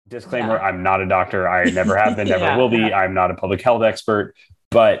Disclaimer, I'm not a doctor. I never have been, never will be. Yeah. I'm not a public health expert.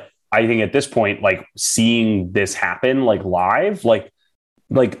 But I think at this point, like seeing this happen like live, like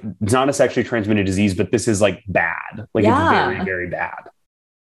it's not a sexually transmitted disease, but this is like bad. Like it's very, Yeah. very bad.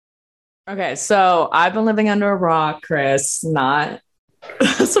 Okay, so I've been living under a rock, Chris. Not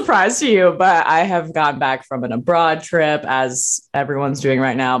a surprise to you, but I have gotten back from an abroad trip, as everyone's doing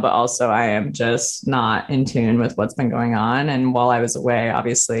right now, but also I am just not in tune with what's been going on. And while I was away,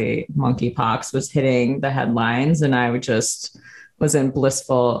 obviously monkeypox was hitting the headlines and I just was in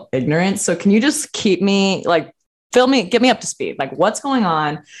blissful ignorance. So can you just keep me like fill me, get me up to speed? Like what's going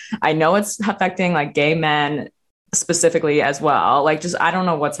on? I know it's affecting like gay men specifically as well. Like just I don't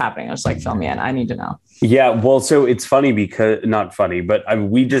know what's happening. I was like, fill me in. I need to know. Yeah, well, so it's funny because not funny, but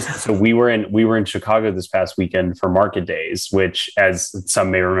we were in Chicago this past weekend for Market Days, which, as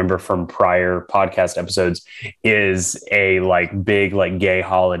some may remember from prior podcast episodes, is a like big like gay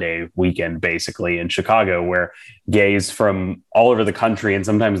holiday weekend basically in Chicago, where gays from all over the country and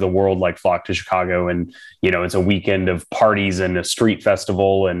sometimes the world like flock to Chicago, and it's a weekend of parties and a street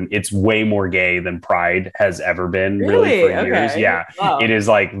festival, and it's way more gay than Pride has ever been really for years. Okay. Yeah, Wow. it is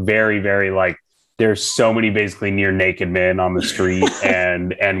like very, very like there's so many basically near naked men on the street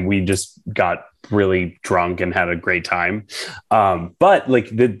and we just got really drunk and had a great time. But like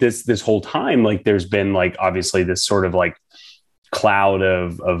this whole time, like there's been like obviously this sort of like cloud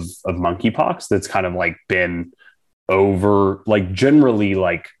of monkeypox that's kind of like been over like generally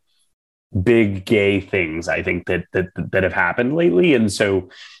like big gay things I think that have happened lately. And so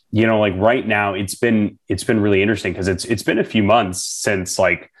like right now it's been really interesting because it's been a few months since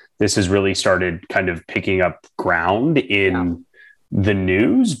like this has really started kind of picking up ground in the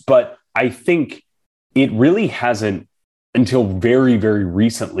news. But I think it really hasn't until very, very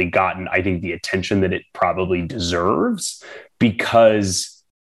recently gotten, I think, the attention that it probably deserves. Because,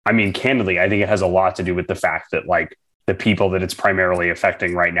 I mean, candidly, I think it has a lot to do with the fact that like the people that it's primarily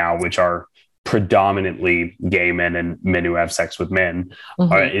affecting right now, which are predominantly gay men and men who have sex with men,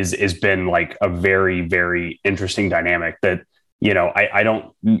 is been like a very, very interesting dynamic that, I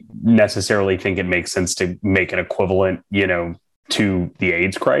don't necessarily think it makes sense to make an equivalent, to the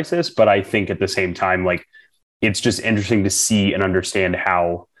AIDS crisis. But I think at the same time, like, it's just interesting to see and understand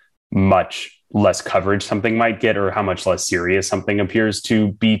how much less coverage something might get or how much less serious something appears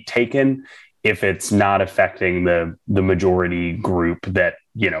to be taken if it's not affecting the majority group that,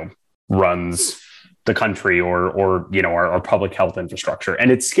 runs the country or our public health infrastructure.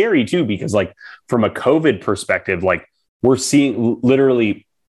 And it's scary too, because like from a COVID perspective, like, we're seeing literally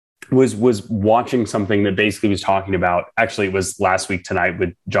was watching something that basically was talking about, actually it was last week tonight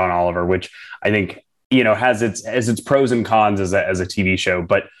with John Oliver, which I think, has its pros and cons as a TV show,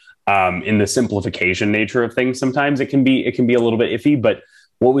 but in the simplification nature of things, sometimes it can be a little bit iffy. But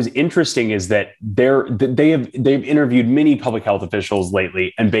what was interesting is that they've interviewed many public health officials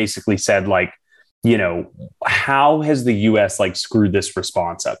lately and basically said like, how has the US like screwed this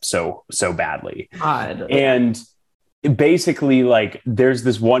response up so badly? God. And basically like there's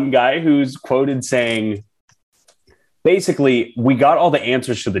this one guy who's quoted saying, basically, we got all the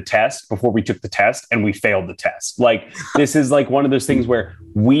answers to the test before we took the test and we failed the test. Like, this is like one of those things where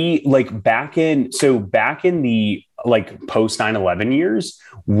we like back in the like post 9/11 years,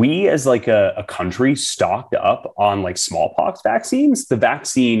 we as like a country stocked up on like smallpox vaccines. The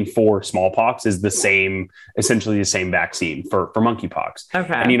vaccine for smallpox is essentially the same vaccine for monkeypox.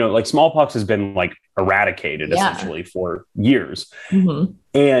 Okay. And, like smallpox has been like eradicated essentially for years. Mm-hmm.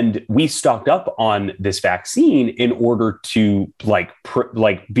 And we stocked up on this vaccine in order to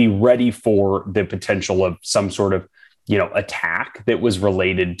be ready for the potential of some sort of, attack that was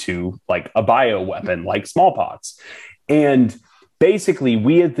related to like a bioweapon like smallpox. And basically,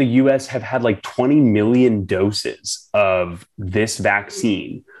 we as the US have had like 20 million doses of this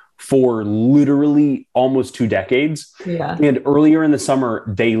vaccine for literally almost 2 decades. Yeah. And earlier in the summer,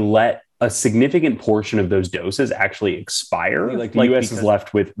 they let a significant portion of those doses actually expire. Like the US is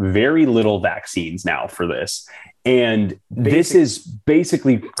left with very little vaccines now for this. And this is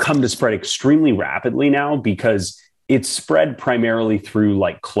basically come to spread extremely rapidly now because it's spread primarily through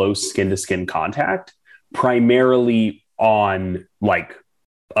like close skin to skin contact, primarily on like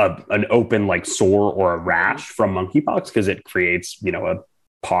an open like sore or a rash from monkeypox because it creates, a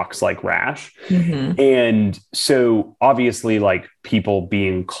pox like rash. Mm-hmm. And so obviously like people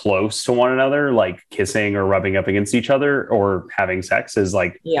being close to one another, like kissing or rubbing up against each other or having sex is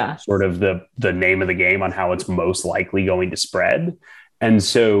like sort of the name of the game on how it's most likely going to spread. And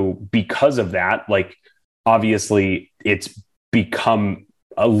so because of that, like obviously it's become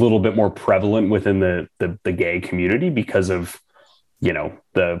a little bit more prevalent within the gay community because of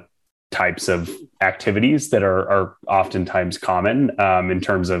the types of activities that are oftentimes common in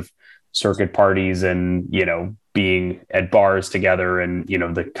terms of circuit parties and, being at bars together and,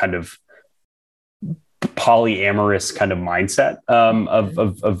 the kind of polyamorous kind of mindset of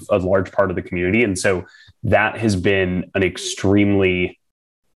a large part of the community. And so that has been an extremely,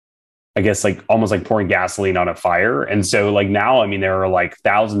 I guess, like almost like pouring gasoline on a fire. And so like now, I mean, there are like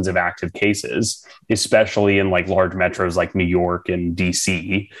thousands of active cases, especially in like large metros like New York and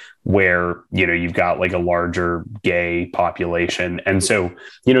DC, where, you've got like a larger gay population. And so,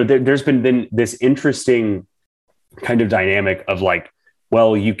 there's been this interesting kind of dynamic of like,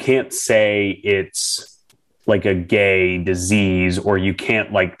 well, you can't say it's like a gay disease, or you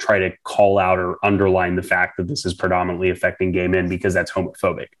can't like try to call out or underline the fact that this is predominantly affecting gay men because that's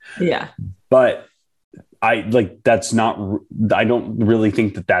homophobic. Yeah. But I don't really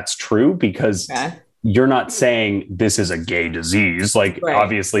think that that's true, because you're not saying this is a gay disease. Like,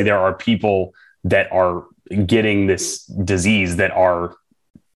 obviously there are people that are getting this disease that are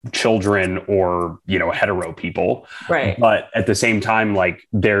children or, hetero people. Right. But at the same time, like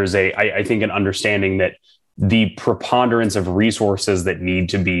there's I think an understanding that the preponderance of resources that need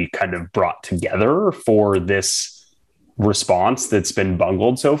to be kind of brought together for this response that's been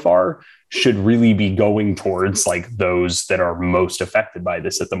bungled so far should really be going towards like those that are most affected by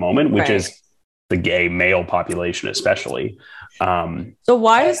this at the moment, which is the gay male population, especially. So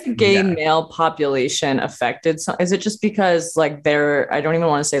why is the gay male population affected? So is it just because like I don't even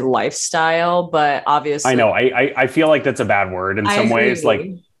want to say lifestyle, but obviously I know I feel like that's a bad word in some ways,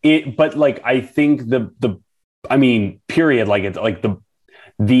 like it, but like, I think period, like it's like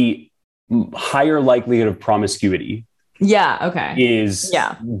the higher likelihood of promiscuity is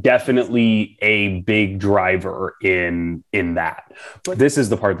definitely a big driver in that. But this is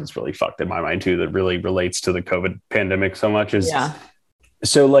the part that's really fucked in my mind too, that really relates to the COVID pandemic so much is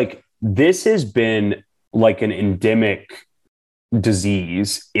so like this has been like an endemic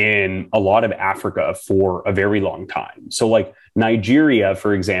disease in a lot of Africa for a very long time. So like Nigeria,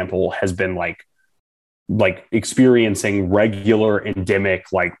 for example, has been like experiencing regular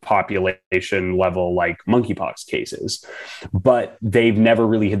endemic like population level like monkeypox cases, but they've never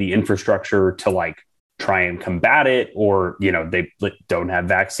really had the infrastructure to like try and combat it, or they don't have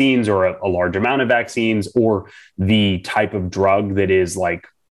vaccines or a large amount of vaccines, or the type of drug that is like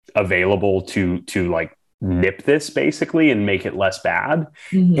available to like nip this basically and make it less bad.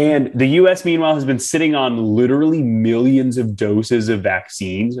 And the US meanwhile has been sitting on literally millions of doses of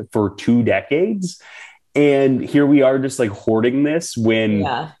vaccines for 2 decades. And here we are just like hoarding this when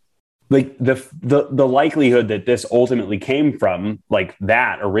like the likelihood that this ultimately came from like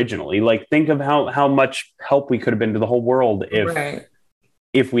that originally, like think of how much help we could have been to the whole world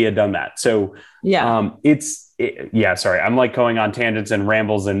if we had done that. So sorry, I'm like going on tangents and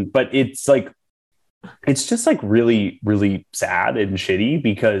rambles, but it's like, it's just like really, really sad and shitty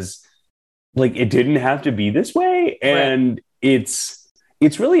because like it didn't have to be this way. And it's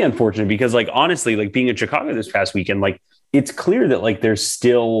really unfortunate because like, honestly, like being in Chicago this past weekend, like it's clear that like there's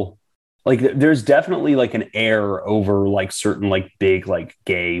still like, there's definitely like an air over like certain like big like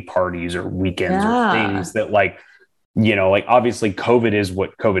gay parties or weekends or things that like, like obviously COVID is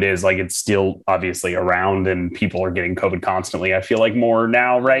what COVID is. Like it's still obviously around and people are getting COVID constantly. I feel like more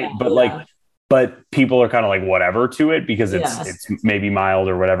now. Right. But people are kind of like whatever to it because it's maybe mild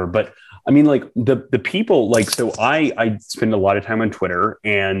or whatever. But I mean, like the people like, so I spend a lot of time on Twitter,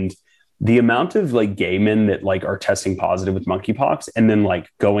 and the amount of like gay men that like are testing positive with monkeypox and then like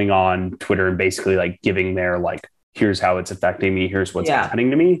going on Twitter and basically like giving their like, here's how it's affecting me, here's what's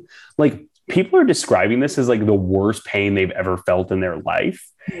happening to me. Like people are describing this as like the worst pain they've ever felt in their life.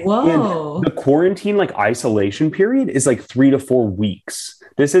 Whoa. And the quarantine like isolation period is like 3 to 4 weeks.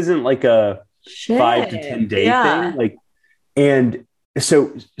 This isn't like a 5 to 10 day thing. Like, and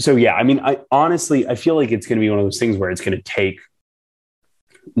so yeah, I mean, I honestly feel like it's going to be one of those things where it's going to take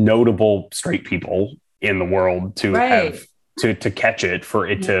notable straight people in the world to have to catch it for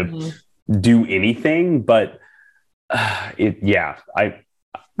it to do anything. But I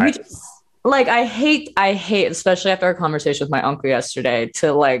hate, especially after our conversation with my uncle yesterday,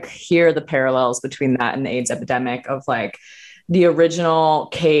 to like hear the parallels between that and the AIDS epidemic of like the original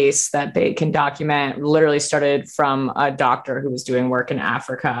case that they can document literally started from a doctor who was doing work in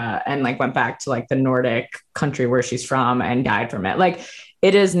Africa and like went back to like the Nordic country where she's from and died from it. Like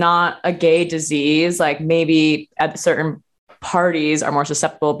it is not a gay disease. Like maybe at certain parties are more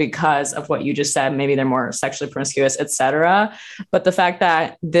susceptible because of what you just said. Maybe they're more sexually promiscuous, etc. But the fact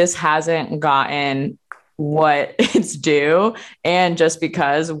that this hasn't gotten what it's due. And just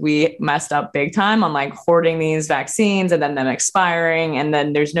because we messed up big time on like hoarding these vaccines and then them expiring, and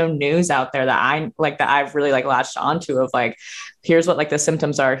then there's no news out there that I've really like latched onto of like, here's what like the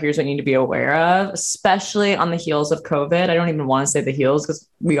symptoms are, here's what you need to be aware of, especially on the heels of COVID. I don't even want to say the heels because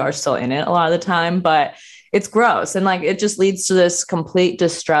we are still in it a lot of the time, but it's gross. And like, it just leads to this complete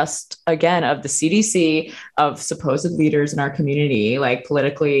distrust again of the CDC, of supposed leaders in our community, like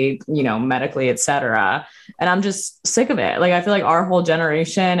politically, medically, et cetera. And I'm just sick of it. Like, I feel like our whole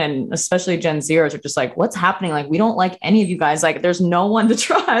generation, and especially Gen Zers, are just like, what's happening? Like, we don't like any of you guys. Like, there's no one to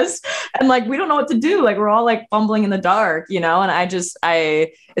trust. And like, we don't know what to do. Like, we're all like fumbling in the dark, and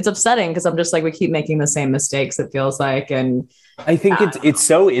it's upsetting because I'm just like, we keep making the same mistakes, it feels like. And I think it's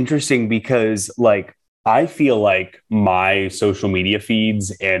so interesting because like, I feel like my social media feeds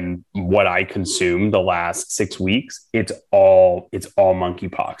and what I consume the last 6 weeks, it's all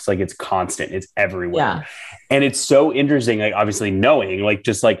monkeypox. Like, it's constant, it's everywhere. Yeah. And it's so interesting, like obviously knowing, like,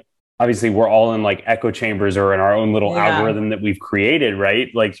 just like, obviously we're all in like echo chambers or in our own little algorithm that we've created, right?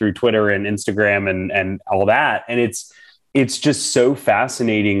 Like through Twitter and Instagram and all that. And it's just so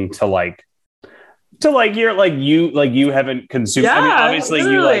fascinating you haven't consumed. Yeah, I mean, obviously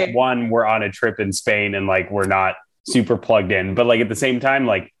literally. we're on a trip in Spain and like we're not super plugged in, but like at the same time,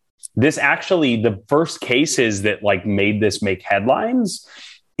 like this actually, the first cases that like made this make headlines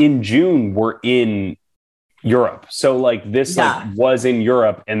in June were in Europe. So like this like was in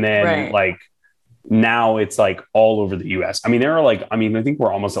Europe, and then like now it's like all over the US. I mean, I think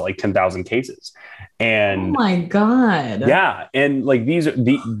we're almost at like 10,000 cases. And oh my God. Yeah. And like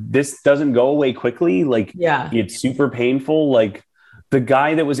this doesn't go away quickly. Like, it's super painful. Like the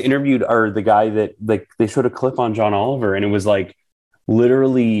guy that was interviewed, or the guy that like they showed a clip on John Oliver, and it was like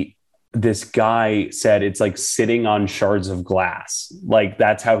literally this guy said it's like sitting on shards of glass. Like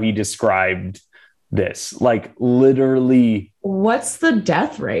that's how he described this, like literally. What's the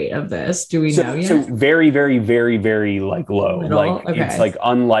death rate of this? Do we know yet? So very, very, very, very like low. Like it's like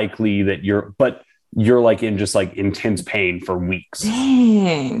unlikely that you're like in just like intense pain for weeks.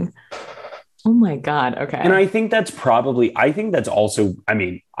 Dang. Oh my God. Okay. And I think that's also, I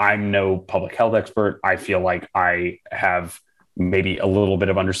mean, I'm no public health expert. I feel like I have maybe a little bit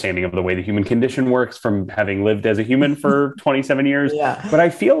of understanding of the way the human condition works from having lived as a human for 27 years. Yeah. But I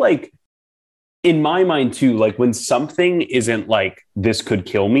feel like in my mind too, like when something isn't like this could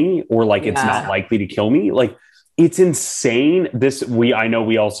kill me, or like it's not likely to kill me, like it's insane. I know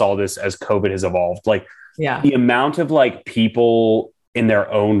we all saw this as COVID has evolved. Like the amount of like people in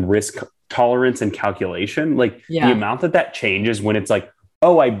their own risk tolerance and calculation, like the amount that changes when it's like,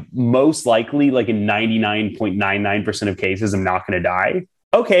 oh, I most likely, like in 99.99% of cases, I'm not going to die.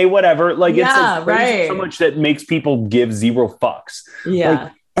 Okay, whatever. Like it's like so much that makes people give zero fucks. Yeah.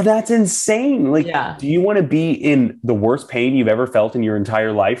 Like, and that's insane. Like, do you want to be in the worst pain you've ever felt in your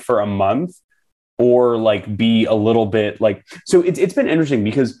entire life for a month? Or like be a little bit like, so it's been interesting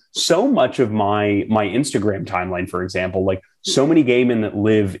because so much of my Instagram timeline, for example, like so many gay men that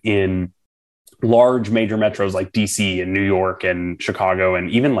live in large major metros like DC and New York and Chicago and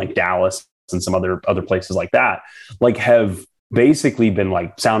even like Dallas and some other places like that, like have basically been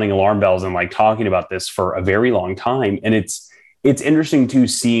like sounding alarm bells and like talking about this for a very long time. And it's interesting to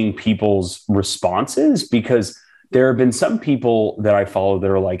seeing people's responses, because there have been some people that I follow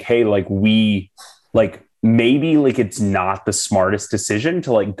that are like, hey, like maybe like it's not the smartest decision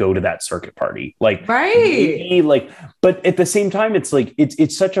to like go to that circuit party. Like, maybe, like, but at the same time, it's like,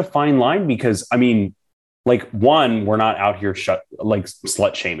 it's such a fine line, because I mean, like, one, we're not out here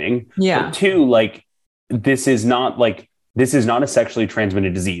slut shaming. Yeah. But two, like, this is not a sexually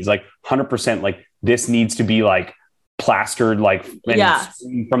transmitted disease. Like 100%, like this needs to be like plastered, like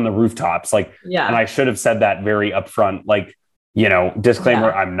from the rooftops. Like, and I should have said that very upfront, like,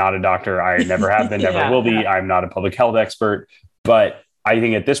 disclaimer, I'm not a doctor. I never have been, never will be. I'm not a public health expert. But I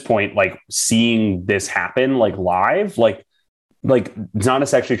think at this point, like seeing this happen, like live, like it's not a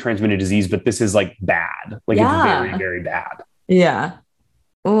sexually transmitted disease, but this is like bad. Like it's very, very bad. Yeah.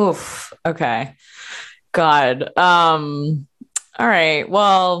 Oof. Okay. God. All right.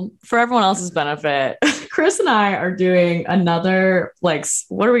 Well, for everyone else's benefit, Chris and I are doing another, like,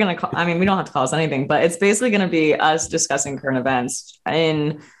 what are we going to call? I mean, we don't have to call this anything, but it's basically going to be us discussing current events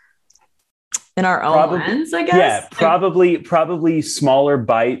in our own lens, I guess. Yeah, probably smaller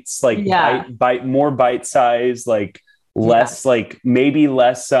bites, like more bite size, like less, like maybe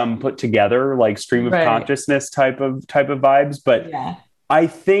less put together, like stream of consciousness type of vibes. But I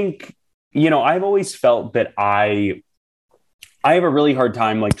think, I've always felt that I have a really hard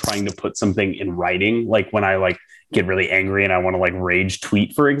time like trying to put something in writing. Like when I like get really angry and I want to like rage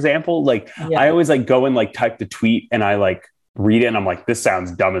tweet, for example, like I always like go and like type the tweet and I like read it and I'm like, this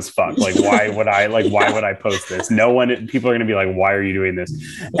sounds dumb as fuck. Like, why would I why would I post this? No one, people are going to be like, why are you doing this?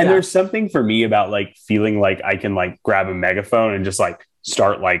 And there's something for me about like feeling like I can like grab a megaphone and just like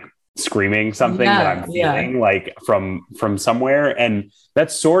start like screaming something that I'm feeling like from somewhere. And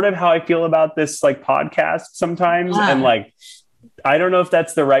that's sort of how I feel about this like podcast sometimes. And like, I don't know if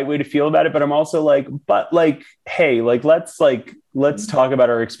that's the right way to feel about it, but I'm also like, but like, hey, like, let's talk about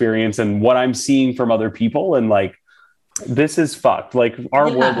our experience and what I'm seeing from other people. And like, this is fucked. Like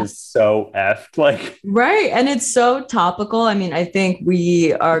our world is so effed. Like, right. And it's so topical. I mean, I think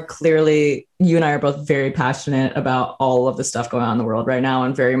we are clearly, you and I are both very passionate about all of the stuff going on in the world right now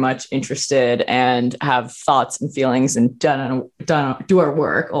and very much interested and have thoughts and feelings and do our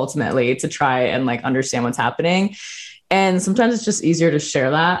work ultimately to try and like understand what's happening. And sometimes it's just easier to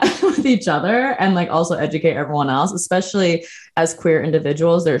share that with each other and like also educate everyone else, especially as queer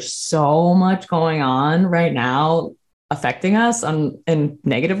individuals. There's so much going on right now affecting us in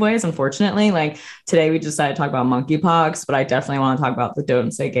negative ways, unfortunately. Like today we decided to talk about monkeypox, but I definitely want to talk about the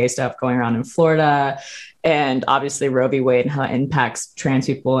don't say gay stuff going around in Florida, and obviously Roe v. Wade and how it impacts trans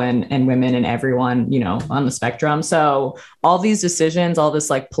people and women and everyone, you know, on the spectrum. So all these decisions, all this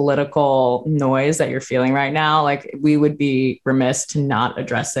like political noise that you're feeling right now, like we would be remiss to not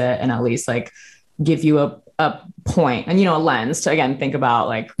address it and at least like give you a point and, you know, a lens to, again, think about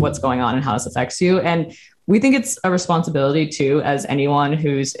like what's going on and how this affects you. And we think it's a responsibility too, as anyone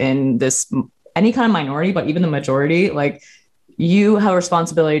who's in this, any kind of minority, but even the majority, like you have a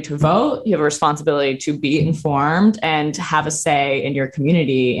responsibility to vote, you have a responsibility to be informed and have a say in your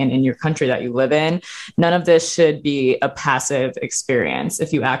community and in your country that you live in. None of this should be a passive experience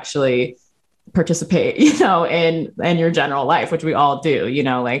if you actually participate, you know, in your general life, which we all do, you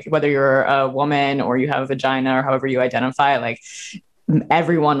know, like whether you're a woman or you have a vagina or however you identify, like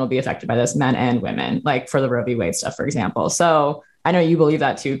everyone will be affected by this, men and women, like for the Roe v. Wade stuff, for example. So I know you believe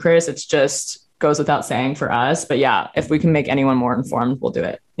that too, Chris. It's just goes without saying for us, but yeah, if we can make anyone more informed, we'll do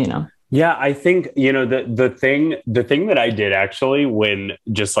it, you know? Yeah, I think, you know, the thing that I did actually, when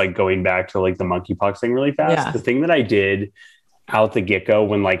just like going back to like the monkeypox thing really fast, the thing that I did out the get-go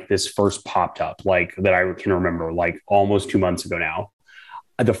when like this first popped up, like that I can remember like almost 2 months ago now,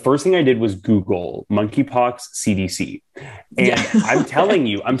 the first thing I did was Google monkeypox CDC. And I'm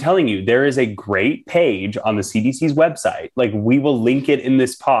telling you, there is a great page on the CDC's website. Like we will link it in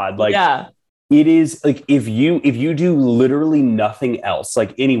this pod. Like it is like, if you do literally nothing else,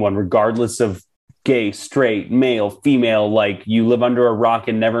 like anyone, regardless of gay, straight, male, female, like you live under a rock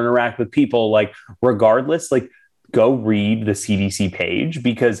and never interact with people, like regardless, like go read the CDC page,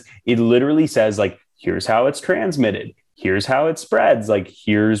 because it literally says like, here's how it's transmitted. Here's how it spreads. Like,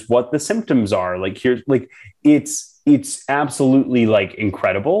 here's what the symptoms are. Like, here's like, it's absolutely like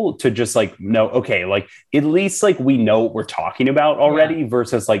incredible to just like know, okay, like at least like we know what we're talking about already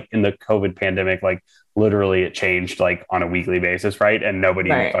versus like in the COVID pandemic, like literally it changed like on a weekly basis. Right. And nobody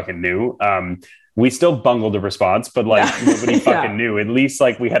fucking knew. We still bungled the response, but like nobody fucking knew. At least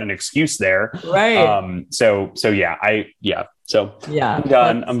like we had an excuse there. Right. So I'm done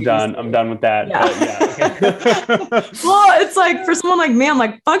with that. Well, it's like for someone like me, I'm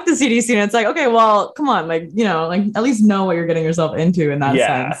like, fuck the CDC. And it's like, okay, well, come on, like, you know, like at least know what you're getting yourself into in that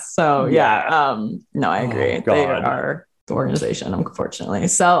sense. So no, I agree. They are the organization, unfortunately.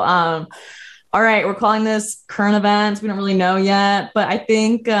 So, all right, we're calling this current events. We don't really know yet, but I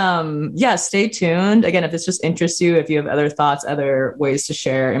think, stay tuned. Again, if this just interests you, if you have other thoughts, other ways to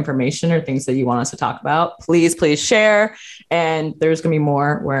share information or things that you want us to talk about, please share. And there's going to be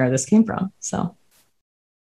more where this came from. So